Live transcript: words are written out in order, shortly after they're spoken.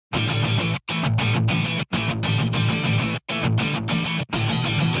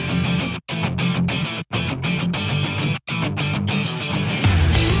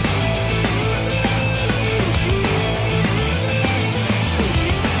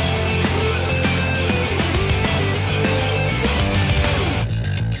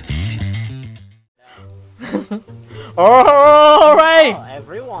Alright! Oh,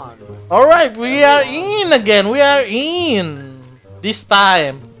 everyone. Alright, we are in again. We are in. This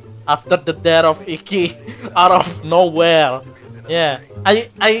time, after the death of Iki out of nowhere. Yeah,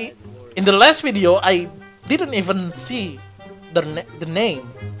 in the last video, I didn't even see the name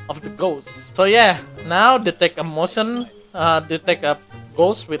of the ghost. So yeah, now detect a motion, detect a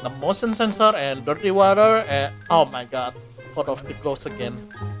ghost with a motion sensor and dirty water. And, oh my god, thought of the ghost again.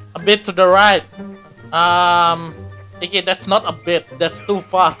 A bit to the right. Um, Okay, that's not a bit. That's too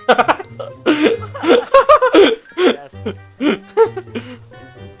far. Yes.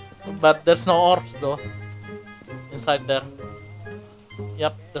 But there's no orbs though inside there.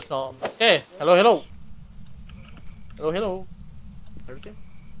 Yep, there's no. Okay, hello, hello, hello, hello, Everything?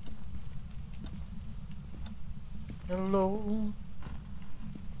 hello.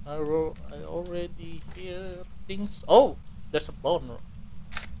 I already hear things. Oh, there's a bone.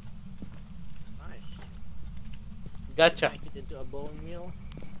 Nice. Gotcha, Make it into a bone meal.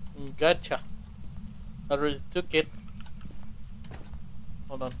 gotcha. I already took it.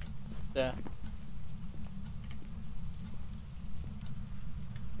 Hold on, it's there.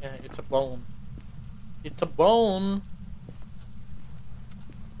 Yeah, it's a bone. It's a bone.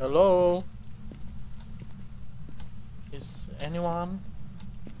 Hello? Is anyone?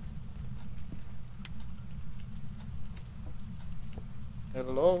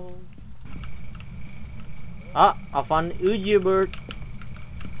 Hello? Ah, I found Uji bird.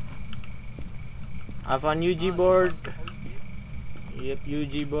 I found Uji bird. Yep,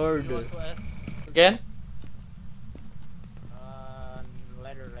 Uji bird. You want to ask again?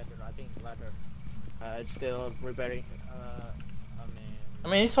 Leather. I think leather. It's still repairing. I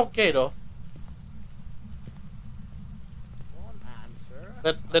mean, it's okay though. One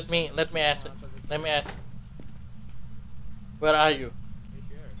answer. Let me ask it. Let me ask. Where are you?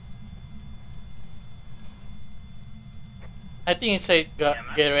 I think it's a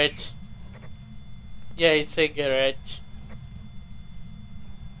garage. Yeah, it's a garage.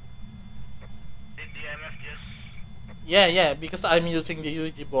 Did the MF just... Yeah, because I'm using the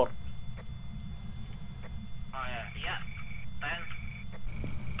UG board. Oh yeah,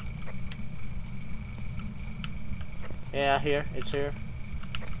 10. Yeah, here. It's here.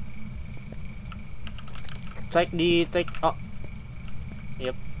 Oh.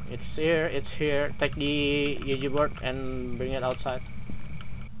 Yep. It's here. Take the UG board and bring it outside.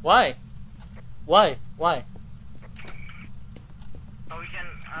 Why? Why? So we can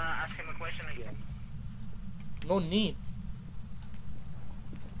ask him a question again. No need.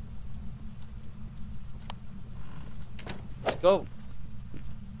 Let's go.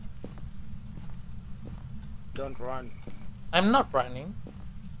 Don't run. I'm not running.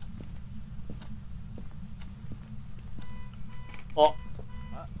 Oh,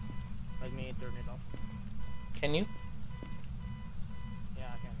 Let me turn it off. can you? Yeah,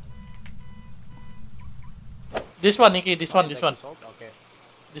 I can. This one, Nikki. This one. Okay.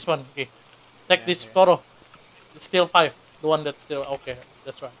 This one, okay. Take Yeah, this yeah. photo. It's still 5. The one that's still okay.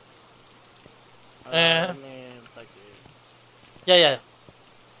 That's right. Let me take it. Yeah.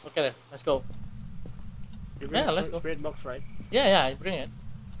 Okay then. Let's go. You bring Yeah, let's go. spirit box, right? Yeah. I bring it.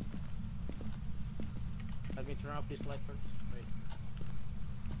 Let me turn off this light first. Wait.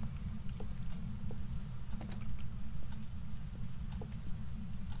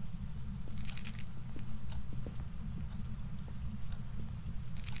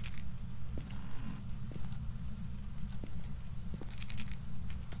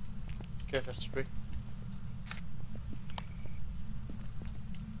 Okay, that's 3.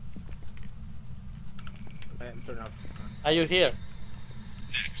 Let me turn off. Are you here?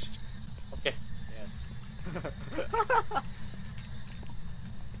 Okay. Yes.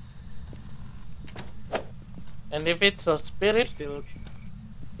 And if it's a spirit, Still.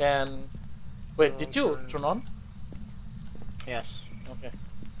 then wait. Did you turn on? Yes. Okay.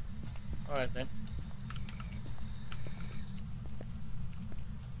 All right then.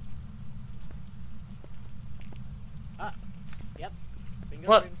 Ah. Yep.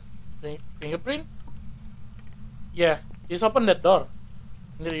 What? Fingerprints. Fingerprint? Yeah. Just open that door.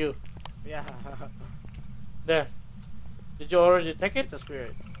 Near you. Yeah. There. Did you already take it? It's a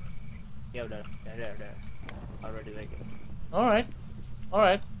spirit. Yeah, there. There. Already take it. All right.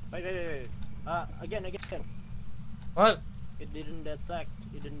 Wait. Again. What? It didn't detect.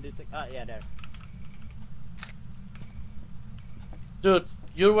 Ah, yeah, there. Dude,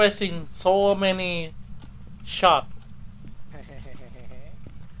 you're wasting so many shots.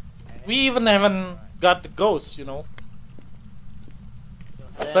 We even haven't got the ghost, you know.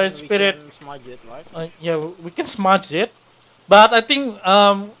 So Then it's spirit. we can smudge it, right? Yeah, we can smudge it, but I think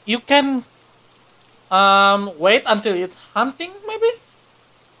you can Wait until it's hunting, maybe,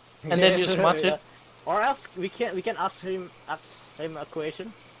 and then you smash it. Or else we can ask him a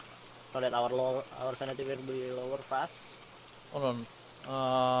question, so that our sanity will be lower fast. Hold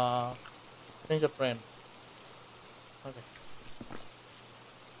on. Change your friend. Okay.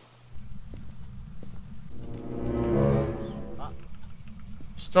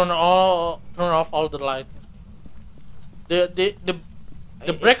 Just turn off all the light. The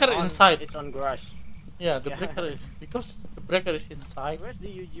breaker inside. It's on garage. Yeah, the breaker is because the breaker is inside. Where's the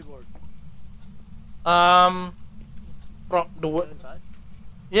UG board? From the Still inside?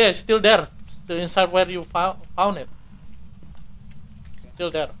 yeah, it's still there. Still inside where you found it. Still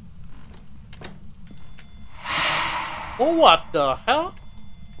there. Oh, what the hell?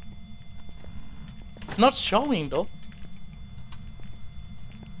 It's not showing though.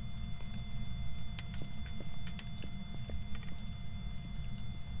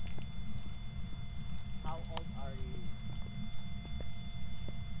 How old are you?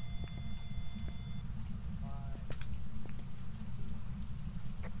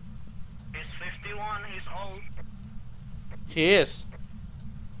 He's 51, he's old. He is.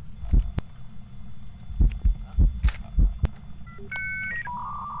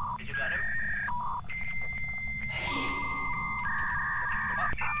 Did you get him?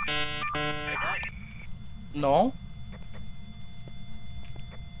 Hey, boy. No.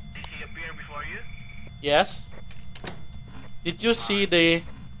 Did he appear before you? Yes. Did you see the?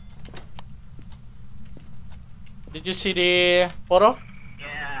 Did you see the photo?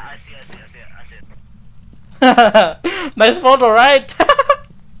 Yeah, I see it. Nice photo, right?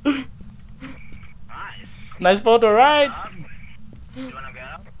 Nice. Nice photo, right? You wanna get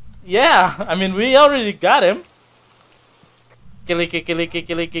up? Yeah, I mean we already got him. Killy.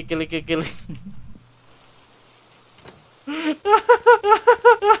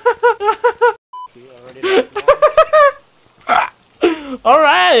 You already lost one. All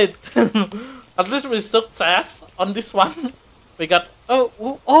right. At least we success on this one. We got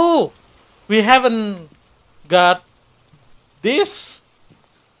oh. We haven't got this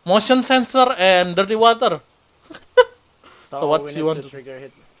motion sensor and dirty water. So what we you need want to to trigger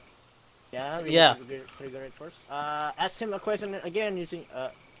it? Yeah, we Yeah. need to trigger it first. Ask him a question again using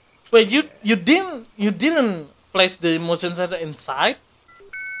Wait, you didn't place the motion sensor inside?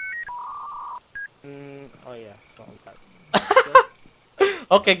 oh yeah, wrong part.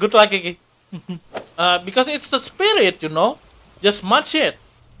 Okay, good luck, Kiki. Because it's the spirit, you know. Just match it.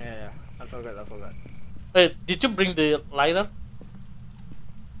 Yeah, I forgot. Wait, did you bring the lighter?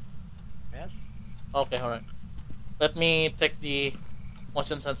 Yes? Okay, alright. Let me take the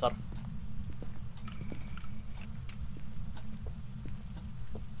motion sensor.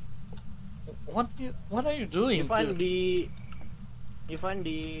 What are you doing? You find dude?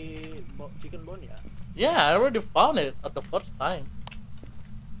 the chicken bone, yeah? Yeah, I already found it at the first time.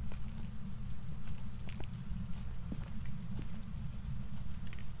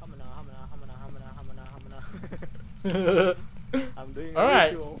 Hamana. I'm doing All a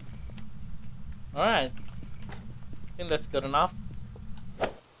right. ritual. Alright. I think that's good enough.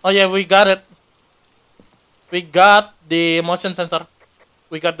 Oh yeah, we got it. We got the motion sensor.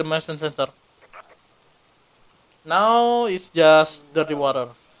 Now it's just dirty water.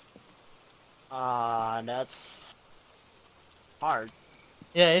 That's hard.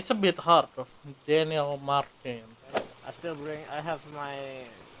 Yeah, it's a bit hard. Daniel Martin. I have my.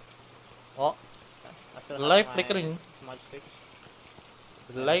 Oh, I still the have light my flickering. smudge stick.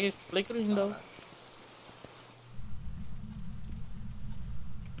 The light is flickering though.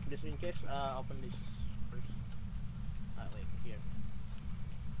 Just in case, open this first. Wait, here.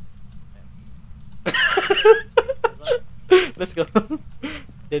 Let's go.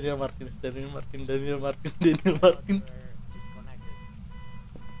 Daniel Martin. Disconnected.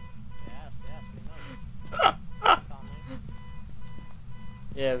 Yes, we know. Coming.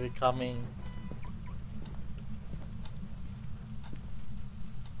 Yeah, we're coming.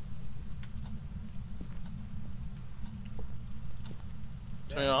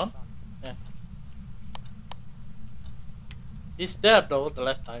 Turn it on? Yeah. He's there though, the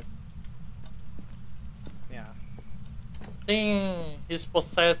last time. Yeah. I think he's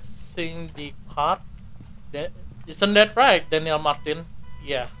possessing the card. Isn't that right, Daniel Martin?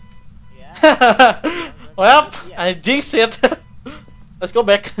 Yeah. Yeah. Well, Yeah. I jinxed it. Let's go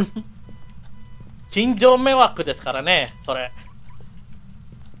back. 近所迷惑ですからね、それ。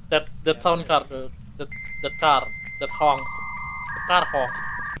That sound card, that car, that honk, the car honk.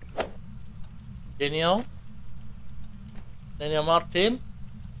 Daniel Martin,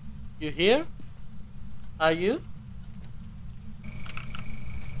 you here? Are you?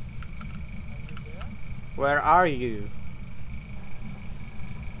 Where are you?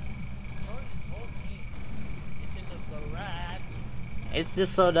 It's in the garage. It's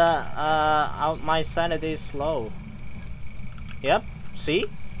just so that my sanity is low. Yep. See?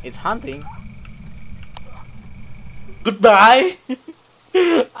 It's hunting. Goodbye.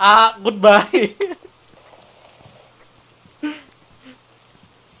 Goodbye.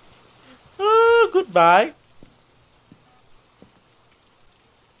 Goodbye.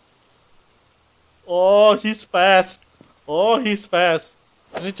 Oh, he's fast. Oh, he's fast.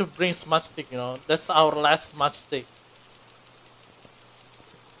 I need to bring smudge stick, you know. That's our last smudge stick.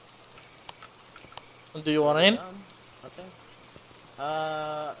 Do you want in? Okay.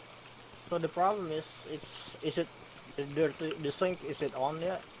 So the problem is is it the sink, is it on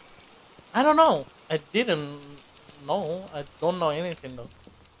yet? I don't know. I didn't know. I don't know anything though.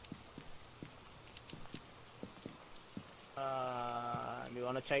 Do you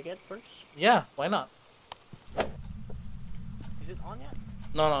wanna check it first? Yeah, why not? Is it on yet?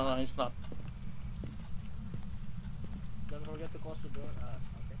 No, it's not. Don't forget to close the door.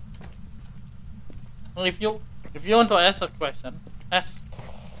 Okay. Well, if you want to ask a question, ask.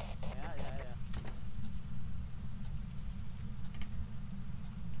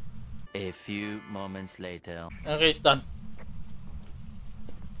 Yeah. A few moments later. Okay, it's done.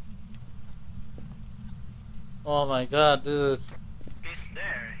 Oh my god, dude. He's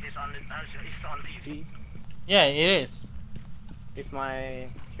there. He's on TV. Yeah, it is. If my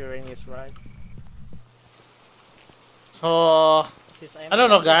hearing is right. So I don't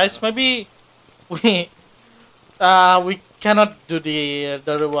know, guys. Maybe we cannot do the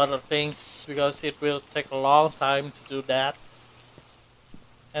other things because it will take a long time to do that,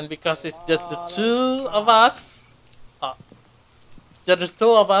 and because it's just the two of us. It's just the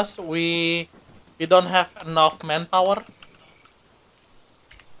two of us. We don't have enough manpower.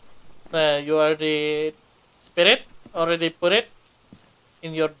 You already spirit already put it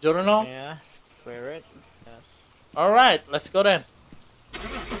in your journal. Yeah, spirit. Yes. All right, let's go then.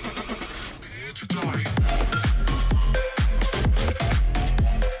 Prepare to die.